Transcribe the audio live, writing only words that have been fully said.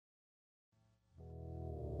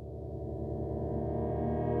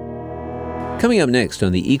Coming up next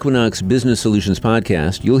on the Equinox Business Solutions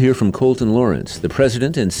podcast, you'll hear from Colton Lawrence, the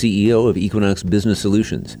president and CEO of Equinox Business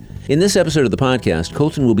Solutions. In this episode of the podcast,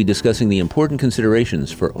 Colton will be discussing the important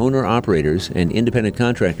considerations for owner-operators and independent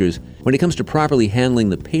contractors when it comes to properly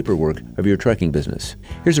handling the paperwork of your trucking business.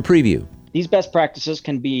 Here's a preview. These best practices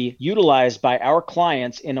can be utilized by our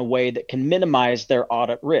clients in a way that can minimize their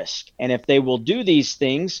audit risk. And if they will do these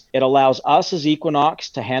things, it allows us as Equinox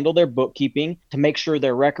to handle their bookkeeping, to make sure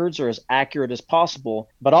their records are as accurate as possible.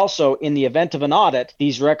 But also, in the event of an audit,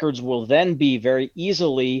 these records will then be very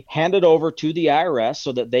easily handed over to the IRS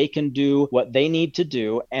so that they can do what they need to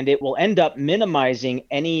do. And it will end up minimizing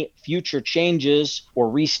any future changes or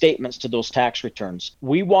restatements to those tax returns.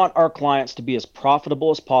 We want our clients to be as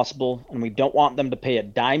profitable as possible, and we don't want them to pay a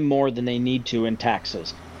dime more than they need to in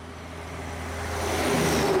taxes.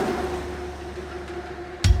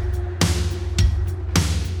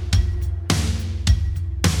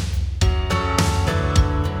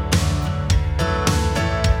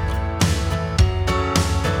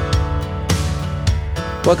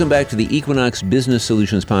 Welcome back to the Equinox Business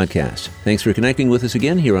Solutions podcast. Thanks for connecting with us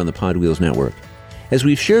again here on the Podwheels Network. As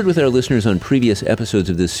we've shared with our listeners on previous episodes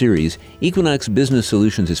of this series, Equinox Business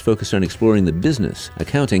Solutions is focused on exploring the business,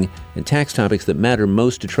 accounting, and tax topics that matter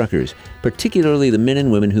most to truckers, particularly the men and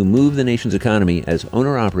women who move the nation's economy as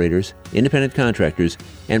owner-operators, independent contractors,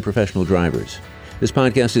 and professional drivers. This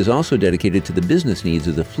podcast is also dedicated to the business needs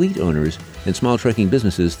of the fleet owners and small trucking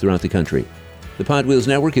businesses throughout the country. The Podwheels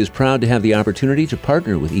Network is proud to have the opportunity to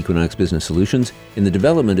partner with Equinox Business Solutions in the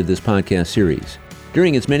development of this podcast series.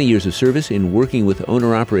 During its many years of service in working with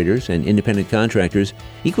owner-operators and independent contractors,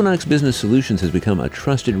 Equinox Business Solutions has become a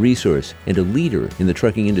trusted resource and a leader in the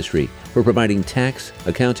trucking industry for providing tax,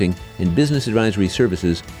 accounting, and business advisory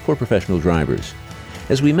services for professional drivers.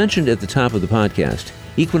 As we mentioned at the top of the podcast,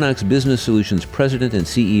 Equinox Business Solutions President and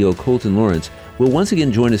CEO Colton Lawrence will once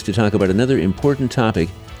again join us to talk about another important topic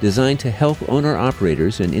designed to help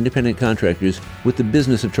owner-operators and independent contractors with the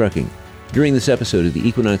business of trucking. During this episode of the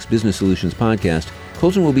Equinox Business Solutions podcast,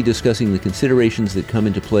 Colton will be discussing the considerations that come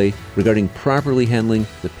into play regarding properly handling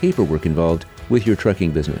the paperwork involved with your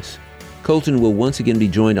trucking business. Colton will once again be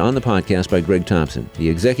joined on the podcast by Greg Thompson, the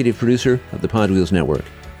executive producer of the Podwheels Network.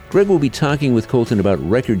 Greg will be talking with Colton about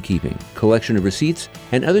record keeping, collection of receipts,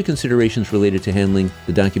 and other considerations related to handling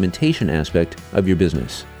the documentation aspect of your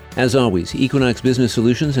business. As always, Equinox Business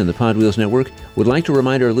Solutions and the Podwheels Network would like to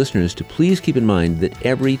remind our listeners to please keep in mind that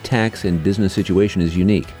every tax and business situation is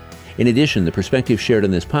unique. In addition, the perspective shared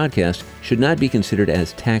on this podcast should not be considered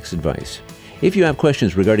as tax advice. If you have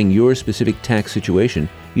questions regarding your specific tax situation,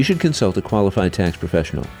 you should consult a qualified tax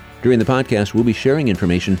professional. During the podcast, we'll be sharing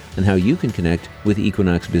information on how you can connect with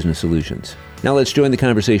Equinox Business Solutions. Now let's join the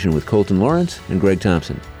conversation with Colton Lawrence and Greg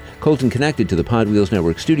Thompson. Colton connected to the Podwheels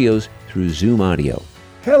Network studios through Zoom audio.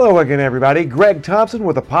 Hello again, everybody. Greg Thompson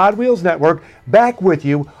with the Podwheels Network, back with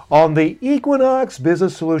you on the Equinox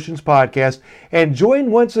Business Solutions podcast, and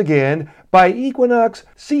joined once again by Equinox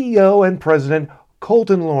CEO and President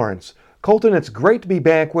Colton Lawrence. Colton, it's great to be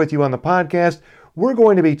back with you on the podcast. We're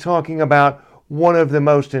going to be talking about one of the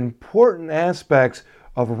most important aspects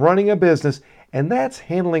of running a business, and that's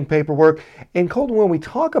handling paperwork. And Colton, when we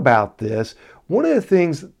talk about this, one of the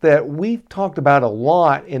things that we've talked about a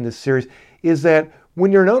lot in this series is that when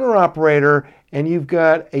you're an owner-operator and you've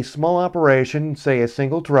got a small operation, say a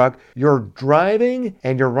single truck, you're driving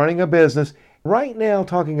and you're running a business. Right now,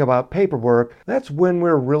 talking about paperwork, that's when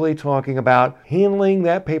we're really talking about handling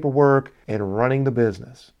that paperwork and running the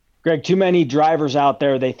business. Greg, too many drivers out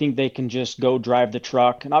there, they think they can just go drive the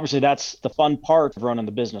truck. And obviously that's the fun part of running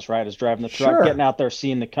the business, right? Is driving the truck, Sure. Getting out there,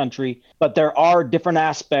 seeing the country. But there are different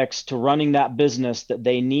aspects to running that business that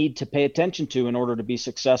they need to pay attention to in order to be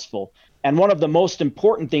successful. And one of the most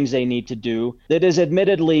important things they need to do, that is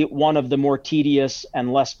admittedly one of the more tedious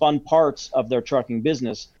and less fun parts of their trucking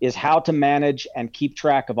business, is how to manage and keep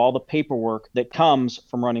track of all the paperwork that comes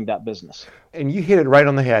from running that business. And you hit it right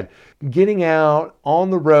on the head. Getting out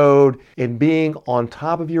on the road and being on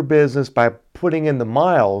top of your business by putting in the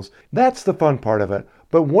miles, that's the fun part of it.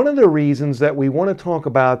 But one of the reasons that we want to talk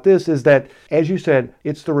about this is that, as you said,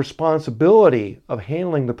 it's the responsibility of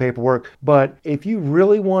handling the paperwork. But if you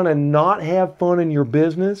really want to not have fun in your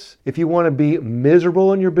business, if you want to be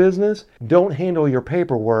miserable in your business, don't handle your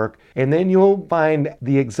paperwork, and then you'll find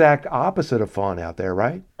the exact opposite of fun out there,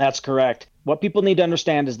 right? That's correct. What people need to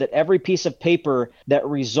understand is that every piece of paper that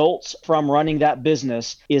results from running that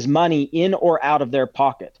business is money in or out of their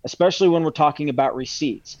pocket, especially when we're talking about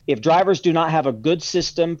receipts. If drivers do not have a good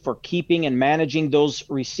system for keeping and managing those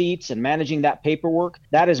receipts and managing that paperwork,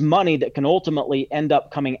 that is money that can ultimately end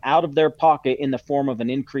up coming out of their pocket in the form of an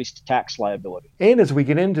increased tax liability. And as we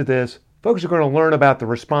get into this, folks are going to learn about the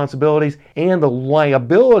responsibilities and the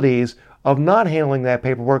liabilities of not handling that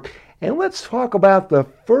paperwork. And let's talk about the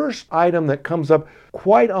first item that comes up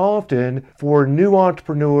quite often for new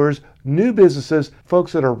entrepreneurs, new businesses,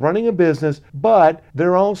 folks that are running a business, but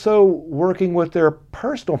they're also working with their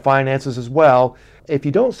personal finances as well. If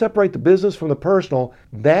you don't separate the business from the personal,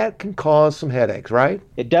 that can cause some headaches, right?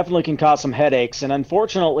 It definitely can cause some headaches. And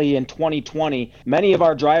unfortunately, in 2020, many of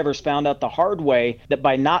our drivers found out the hard way that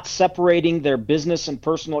by not separating their business and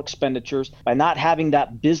personal expenditures, by not having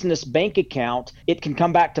that business bank account, it can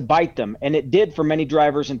come back to bite them. And it did for many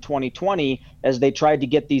drivers in 2020 as they tried to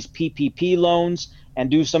get these PPP loans and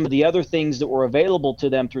do some of the other things that were available to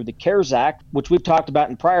them through the CARES Act, which we've talked about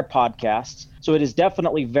in prior podcasts. So it is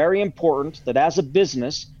definitely very important that as a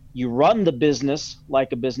business, you run the business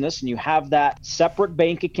like a business and you have that separate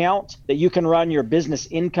bank account that you can run your business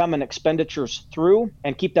income and expenditures through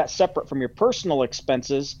and keep that separate from your personal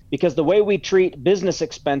expenses, because the way we treat business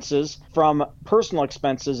expenses from personal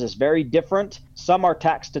expenses is very different. Some are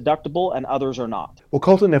tax deductible and others are not. Well,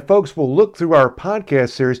 Colton, if folks will look through our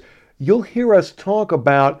podcast series, you'll hear us talk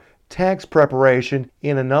about tax preparation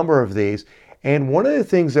in a number of these. And one of the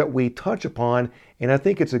things that we touch upon, and I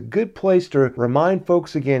think it's a good place to remind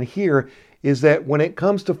folks again here, is that when it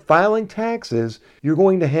comes to filing taxes, you're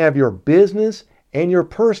going to have your business and your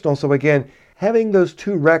personal. So again, having those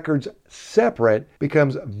two records separate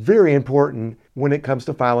becomes very important when it comes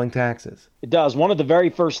to filing taxes. It does. One of the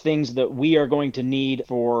very first things that we are going to need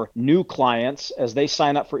for new clients as they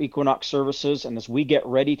sign up for Equinox Services and as we get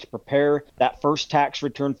ready to prepare that first tax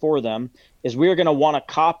return for them is we are going to want a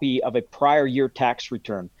copy of a prior year tax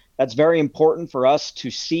return. That's very important for us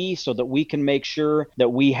to see so that we can make sure that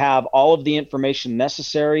we have all of the information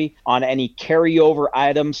necessary on any carryover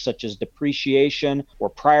items such as depreciation or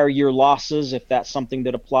prior year losses, if that's something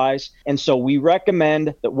that applies. And so we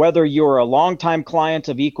recommend that whether you're a longtime client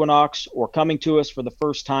of Equinox or coming to us for the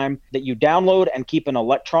first time, that you download and keep an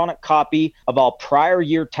electronic copy of all prior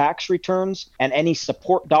year tax returns and any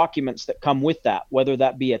support documents that come with that, whether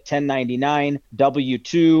that be a 1099,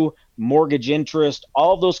 W-2, mortgage interest,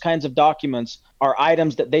 all of those kinds of documents are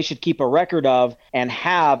items that they should keep a record of and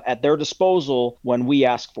have at their disposal when we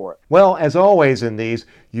ask for it. Well, as always in these,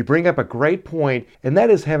 you bring up a great point, and that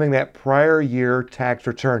is having that prior year tax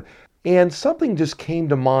return. And something just came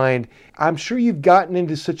to mind. I'm sure you've gotten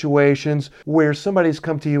into situations where somebody's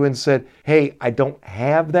come to you and said, hey, I don't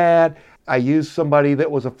have that. I used somebody that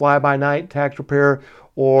was a fly-by-night tax preparer,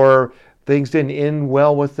 or things didn't end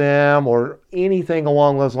well with them, or anything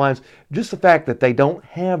along those lines. Just the fact that they don't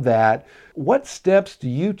have that. What steps do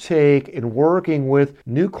you take in working with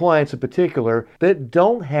new clients in particular that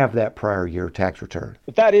don't have that prior year tax return?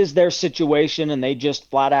 If that is their situation and they just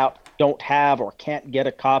flat out don't have or can't get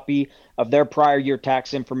a copy of their prior year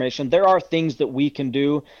tax information, there are things that we can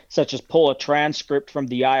do, such as pull a transcript from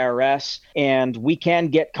the IRS, and we can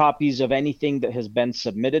get copies of anything that has been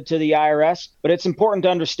submitted to the IRS. But it's important to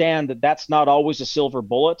understand that that's not always a silver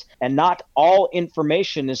bullet, and not all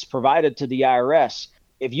information is provided to the IRS.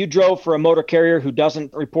 If you drove for a motor carrier who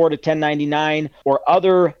doesn't report a 1099 or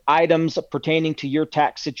other items pertaining to your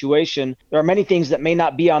tax situation, there are many things that may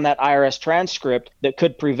not be on that IRS transcript that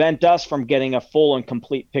could prevent us from getting a full and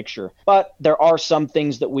complete picture. But there are some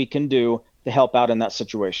things that we can do to help out in that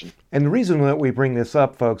situation. And the reason that we bring this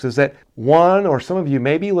up, folks, is that one or some of you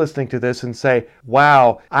may be listening to this and say,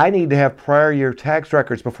 wow, I need to have prior year tax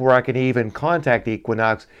records before I can even contact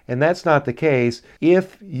Equinox. And that's not the case.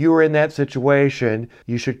 If you're in that situation,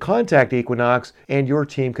 you should contact Equinox and your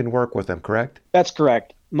team can work with them, correct? That's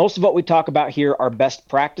correct. Most of what we talk about here are best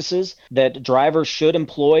practices that drivers should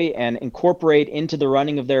employ and incorporate into the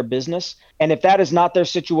running of their business. And if that is not their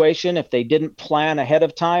situation, if they didn't plan ahead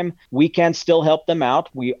of time, we can still help them out.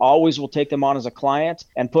 We always will take them on as a client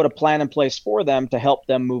and put a plan in place for them to help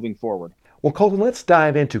them moving forward. Well, Colton, let's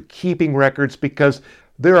dive into keeping records, because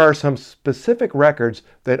there are some specific records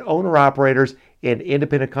that owner-operators and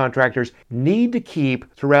independent contractors need to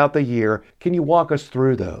keep throughout the year. Can you walk us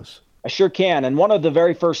through those? I sure can. And one of the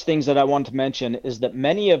very first things that I want to mention is that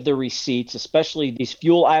many of the receipts, especially these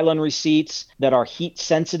fuel island receipts that are heat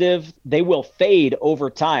sensitive, they will fade over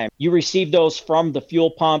time. You receive those from the fuel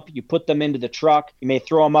pump, you put them into the truck, you may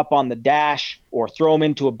throw them up on the dash, or throw them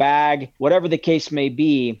into a bag, whatever the case may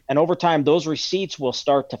be. And over time, those receipts will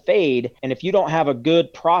start to fade. And if you don't have a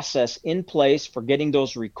good process in place for getting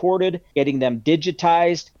those recorded, getting them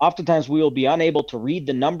digitized, oftentimes we will be unable to read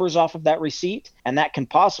the numbers off of that receipt. And that can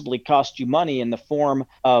possibly cost you money in the form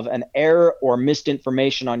of an error or missed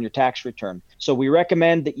information on your tax return. So we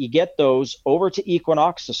recommend that you get those over to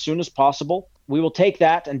Equinox as soon as possible. We will take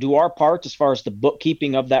that and do our part as far as the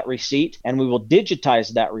bookkeeping of that receipt, and we will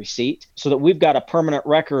digitize that receipt so that we've got a permanent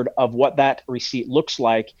record of what that receipt looks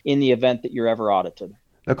like in the event that you're ever audited.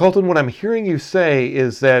 Now, Colton, what I'm hearing you say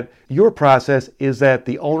is that your process is that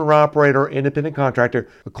the owner-operator, independent contractor,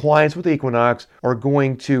 the clients with Equinox are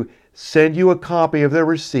going to send you a copy of their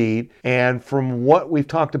receipt. And from what we've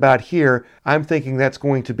talked about here, I'm thinking that's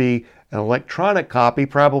going to be an electronic copy,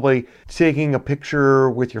 probably taking a picture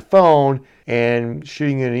with your phone and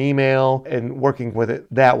shooting an email and working with it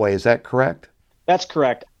that way. Is that correct? That's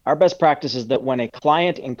correct. Our best practice is that when a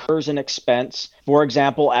client incurs an expense, for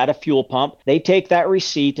example, at a fuel pump, they take that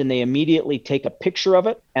receipt and they immediately take a picture of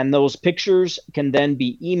it. And those pictures can then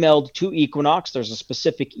be emailed to Equinox. There's a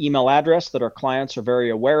specific email address that our clients are very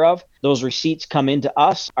aware of. Those receipts come into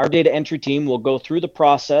us. Our data entry team will go through the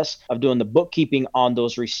process of doing the bookkeeping on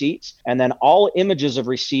those receipts. And then all images of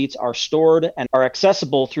receipts are stored and are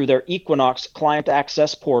accessible through their Equinox client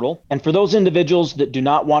access portal. And for those individuals that do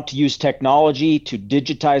not want to use technology to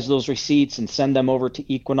digitize those receipts and send them over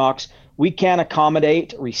to Equinox, we can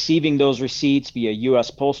accommodate receiving those receipts via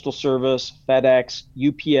U.S. Postal Service, FedEx,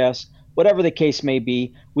 UPS, whatever the case may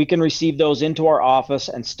be. We can receive those into our office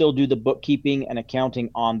and still do the bookkeeping and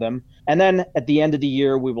accounting on them. And then at the end of the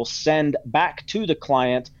year, we will send back to the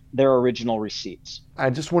client their original receipts. I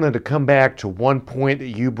just wanted to come back to one point that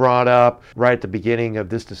you brought up right at the beginning of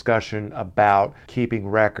this discussion about keeping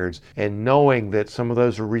records and knowing that some of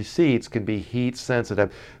those receipts can be heat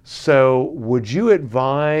sensitive. So would you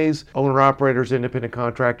advise owner-operators, independent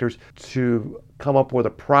contractors to come up with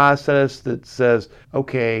a process that says,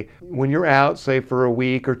 okay, when you're out, say for a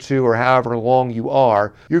week or two or however long you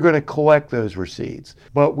are, you're going to collect those receipts.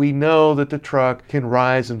 But we know that the truck can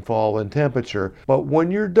rise and fall in temperature. But when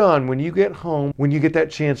you're done, when you get home, when you get that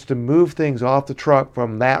chance to move things off the truck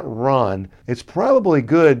from that run, it's probably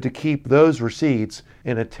good to keep those receipts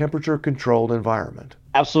in a temperature-controlled environment.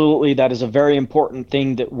 Absolutely. That is a very important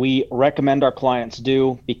thing that we recommend our clients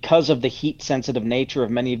do. Because of the heat-sensitive nature of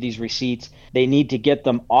many of these receipts, they need to get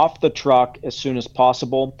them off the truck as soon as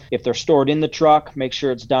possible. If they're stored in the truck, make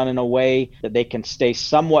sure it's done in a way that they can stay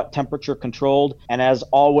somewhat temperature-controlled. And as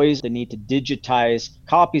always, they need to digitize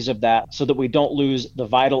copies of that so that we don't lose the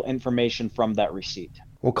vital information from that receipt.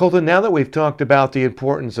 Well, Colton, now that we've talked about the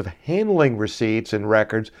importance of handling receipts and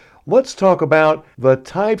records, let's talk about the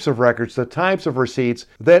types of records, the types of receipts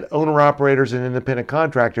that owner-operators and independent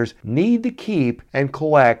contractors need to keep and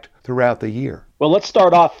collect throughout the year. Well, let's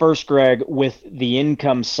start off first, Greg, with the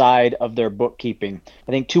income side of their bookkeeping.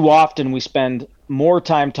 I think too often we spend more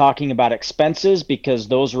time talking about expenses because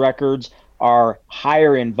those records are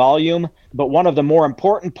higher in volume, but one of the more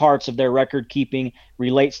important parts of their record keeping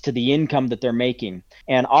relates to the income that they're making.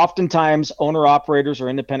 And oftentimes, owner-operators or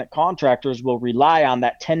independent contractors will rely on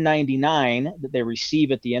that 1099 that they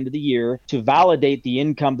receive at the end of the year to validate the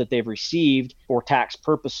income that they've received for tax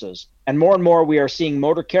purposes. And more, we are seeing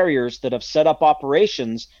motor carriers that have set up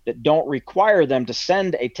operations that don't require them to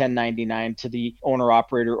send a 1099 to the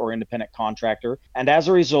owner-operator or independent contractor. And as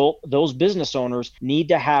a result, those business owners need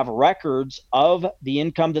to have records of the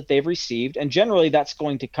income that they've received. And generally, that's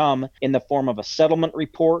going to come in the form of a settlement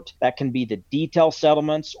report. That can be the detailed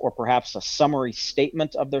settlements or perhaps a summary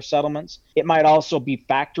statement of their settlements. It might also be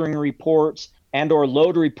factoring reports and or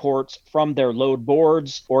load reports from their load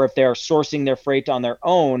boards, or if they're sourcing their freight on their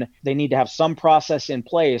own, they need to have some process in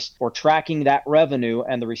place for tracking that revenue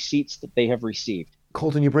and the receipts that they have received.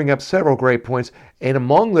 Colton, you bring up several great points, and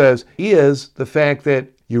among those is the fact that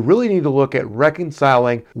you really need to look at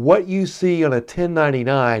reconciling what you see on a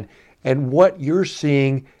 1099 and what you're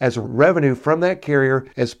seeing as revenue from that carrier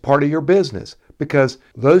as part of your business, because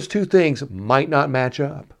those two things might not match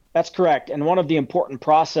up. That's correct. And one of the important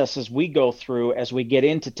processes we go through as we get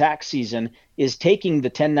into tax season is taking the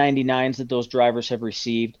 1099s that those drivers have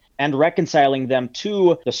received and reconciling them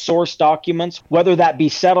to the source documents, whether that be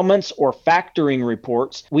settlements or factoring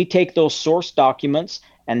reports. We take those source documents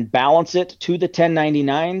and balance it to the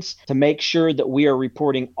 1099s to make sure that we are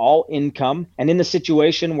reporting all income. And in the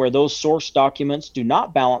situation where those source documents do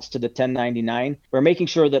not balance to the 1099, we're making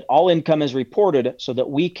sure that all income is reported so that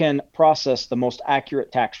we can process the most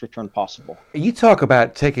accurate tax return possible. You talk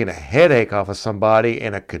about taking a headache off of somebody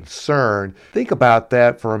and a concern. Think about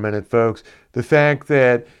that for a minute, folks. The fact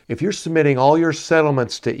that if you're submitting all your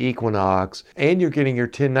settlements to Equinox and you're getting your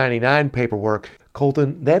 1099 paperwork,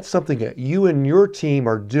 Colton, that's something that you and your team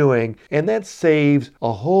are doing, and that saves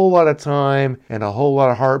a whole lot of time and a whole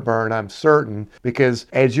lot of heartburn, I'm certain, because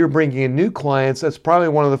as you're bringing in new clients, that's probably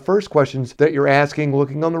one of the first questions that you're asking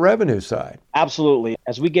looking on the revenue side. Absolutely.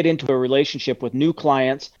 As we get into a relationship with new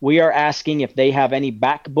clients, we are asking if they have any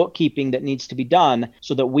back bookkeeping that needs to be done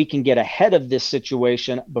so that we can get ahead of this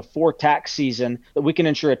situation before tax season, that we can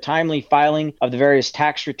ensure a timely filing of the various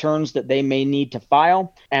tax returns that they may need to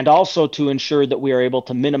file, and also to ensure that we are able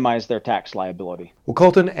to minimize their tax liability. Well,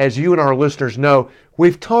 Colton, as you and our listeners know,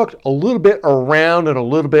 we've talked a little bit around and a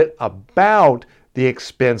little bit about the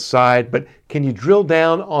expense side, but can you drill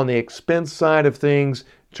down on the expense side of things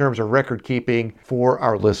in terms of record keeping for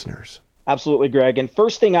our listeners? Absolutely, Greg. And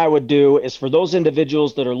first thing I would do is for those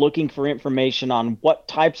individuals that are looking for information on what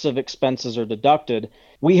types of expenses are deducted,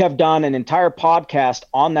 we have done an entire podcast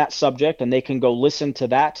on that subject, and they can go listen to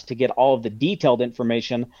that to get all of the detailed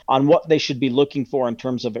information on what they should be looking for in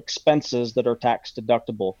terms of expenses that are tax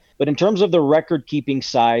deductible. But in terms of the record keeping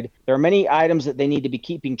side, there are many items that they need to be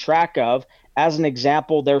keeping track of. As an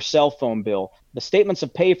example, their cell phone bill. The statements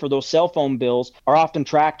of pay for those cell phone bills are often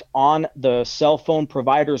tracked on the cell phone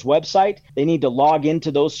provider's website. They need to log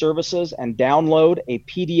into those services and download a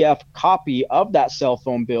PDF copy of that cell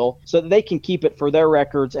phone bill so that they can keep it for their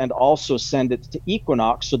records and also send it to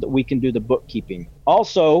Equinox so that we can do the bookkeeping.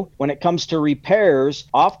 Also, when it comes to repairs,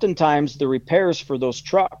 oftentimes the repairs for those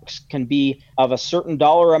trucks can be of a certain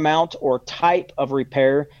dollar amount or type of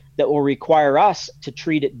repair that will require us to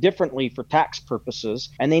treat it differently for tax purposes.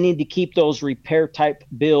 And they need to keep those repair type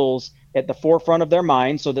bills at the forefront of their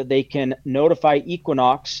mind so that they can notify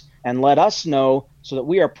Equinox and let us know so that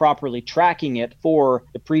we are properly tracking it for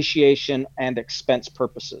depreciation and expense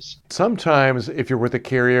purposes. Sometimes if you're with a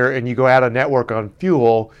carrier and you go out of network on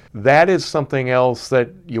fuel, that is something else that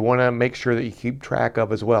you want to make sure that you keep track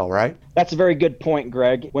of as well, right? That's a very good point,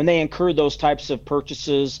 Greg. When they incur those types of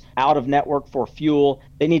purchases out of network for fuel,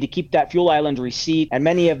 they need to keep that Fuel Island receipt. And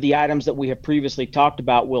many of the items that we have previously talked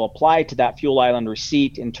about will apply to that Fuel Island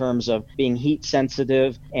receipt in terms of being heat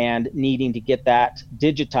sensitive and needing to get that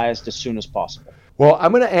digitized as soon as possible. Well,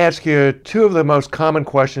 I'm going to ask you two of the most common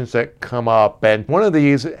questions that come up. And one of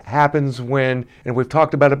these happens when, and we've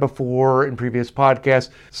talked about it before in previous podcasts,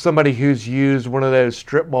 somebody who's used one of those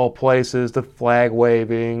strip mall places, the flag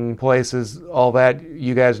waving places, all that,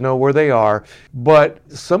 you guys know where they are. But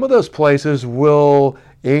some of those places will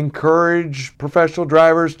encourage professional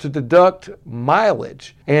drivers to deduct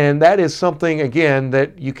mileage. And that is something, again,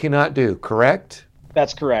 that you cannot do, correct?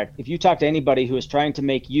 That's correct. If you talk to anybody who is trying to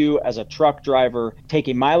make you as a truck driver take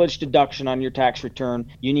a mileage deduction on your tax return,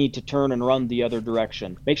 you need to turn and run the other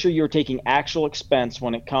direction. Make sure you're taking actual expense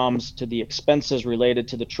when it comes to the expenses related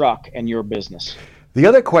to the truck and your business. The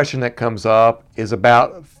other question that comes up is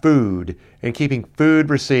about food and keeping food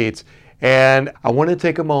receipts. And I want to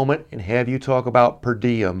take a moment and have you talk about per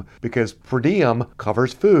diem, because per diem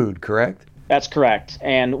covers food, correct? That's correct.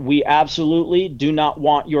 And we absolutely do not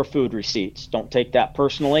want your food receipts. Don't take that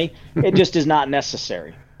personally. It just is not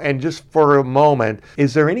necessary. And just for a moment,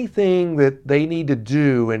 is there anything that they need to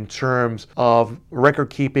do in terms of record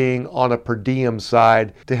keeping on a per diem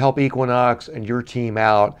side to help Equinox and your team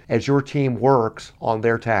out as your team works on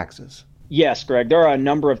their taxes? Yes, Greg, there are a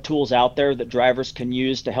number of tools out there that drivers can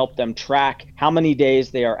use to help them track how many days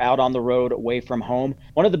they are out on the road away from home.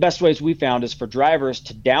 One of the best ways we found is for drivers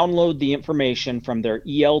to download the information from their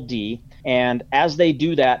ELD. And as they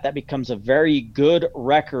do that, that becomes a very good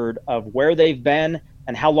record of where they've been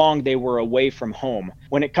and how long they were away from home.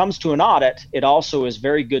 When it comes to an audit, it also is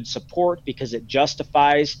very good support because it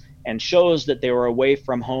justifies and shows that they were away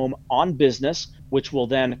from home on business, which will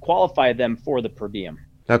then qualify them for the per diem.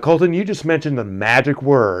 Now, Colton, you just mentioned the magic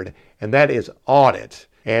word, and that is audit.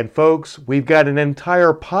 And folks, we've got an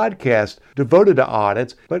entire podcast devoted to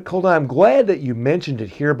audits, but Colton, I'm glad that you mentioned it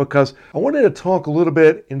here because I wanted to talk a little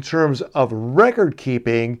bit in terms of record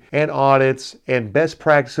keeping and audits and best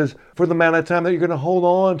practices for the amount of time that you're going to hold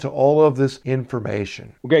on to all of this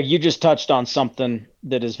information. Greg, you just touched on something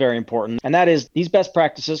that is very important, and that is these best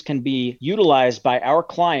practices can be utilized by our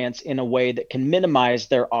clients in a way that can minimize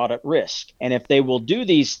their audit risk. And if they will do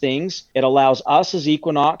these things, it allows us as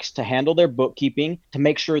Equinox to handle their bookkeeping, to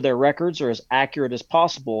make sure their records are as accurate as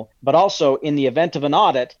possible. But also, in the event of an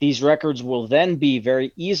audit, these records will then be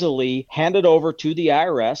very easily handed over to the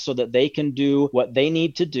IRS so that they can do what they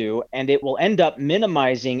need to do, and it will end up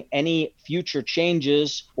minimizing any future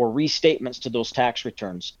changes or restatements to those tax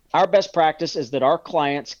returns. Our best practice is that our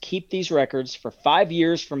clients keep these records for 5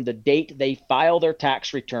 years from the date they file their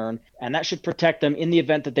tax return, and that should protect them in the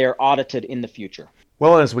event that they are audited in the future.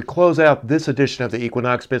 Well, as we close out this edition of the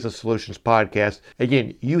Equinox Business Solutions podcast,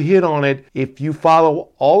 again, you hit on it. If you follow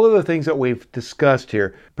all of the things that we've discussed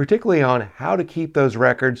here, particularly on how to keep those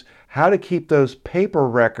records, how to keep those paper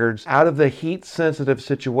records out of the heat-sensitive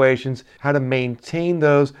situations, how to maintain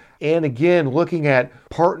those, and again, looking at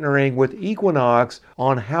partnering with Equinox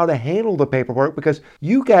on how to handle the paperwork, because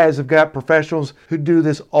you guys have got professionals who do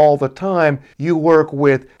this all the time. You work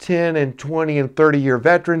with 10 and 20 and 30-year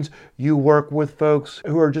veterans. You work with folks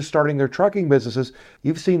who are just starting their trucking businesses.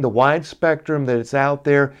 You've seen the wide spectrum that it's out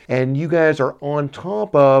there, and you guys are on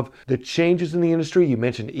top of the changes in the industry. You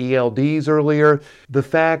mentioned ELDs earlier. The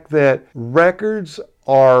fact that records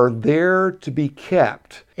are there to be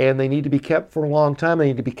kept, and they need to be kept for a long time. They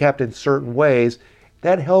need to be kept in certain ways.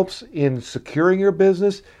 That helps in securing your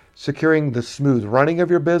business, securing the smooth running of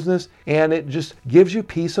your business, and it just gives you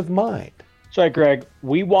peace of mind. So, Greg,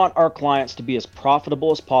 we want our clients to be as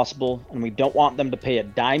profitable as possible, and we don't want them to pay a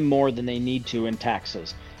dime more than they need to in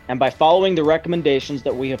taxes. And by following the recommendations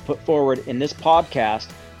that we have put forward in this podcast,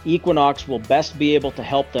 Equinox will best be able to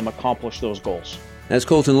help them accomplish those goals. That's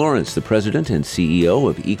Colton Lawrence, the President and CEO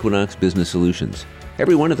of Equinox Business Solutions.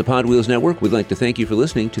 Everyone at the Pod Wheels Network would like to thank you for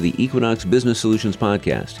listening to the Equinox Business Solutions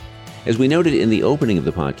podcast. As we noted in the opening of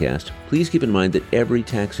the podcast, please keep in mind that every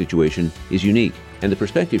tax situation is unique, and the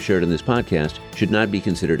perspective shared in this podcast should not be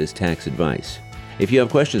considered as tax advice. If you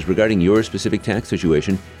have questions regarding your specific tax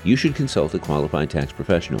situation, you should consult a qualified tax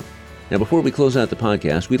professional. Now, before we close out the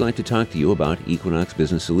podcast, we'd like to talk to you about Equinox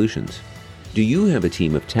Business Solutions. Do you have a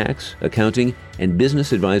team of tax, accounting, and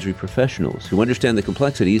business advisory professionals who understand the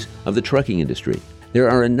complexities of the trucking industry? There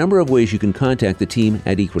are a number of ways you can contact the team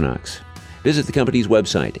at Equinox. Visit the company's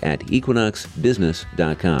website at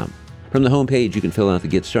equinoxbusiness.com. From the homepage, you can fill out the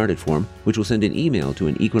Get Started form, which will send an email to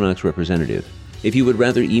an Equinox representative. If you would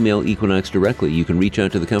rather email Equinox directly, you can reach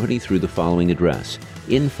out to the company through the following address: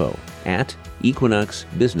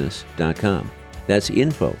 info@equinoxbusiness.com. That's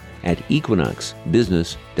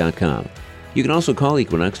info@equinoxbusiness.com. You can also call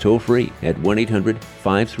Equinox toll-free at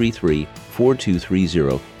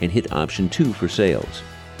 1-800-533-4230 and hit option 2 for sales.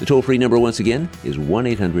 The toll-free number once again is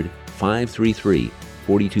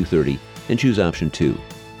 1-800-533-4230 and choose option 2.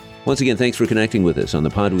 Once again, thanks for connecting with us on the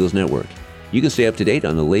Pod Wheels Network. You can stay up to date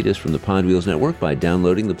on the latest from the Pod Wheels Network by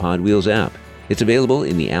downloading the Pod Wheels app. It's available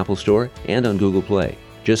in the Apple Store and on Google Play.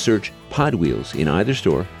 Just search Pod Wheels in either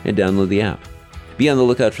store and download the app. Be on the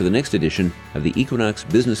lookout for the next edition of the Equinox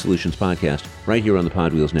Business Solutions podcast right here on the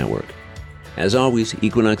Pod Wheels Network. As always,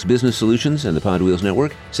 Equinox Business Solutions and the Pod Wheels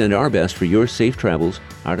Network send our best for your safe travels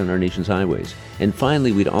out on our nation's highways. And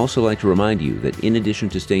finally, we'd also like to remind you that in addition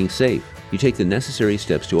to staying safe, you take the necessary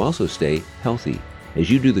steps to also stay healthy as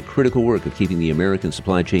you do the critical work of keeping the American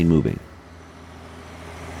supply chain moving.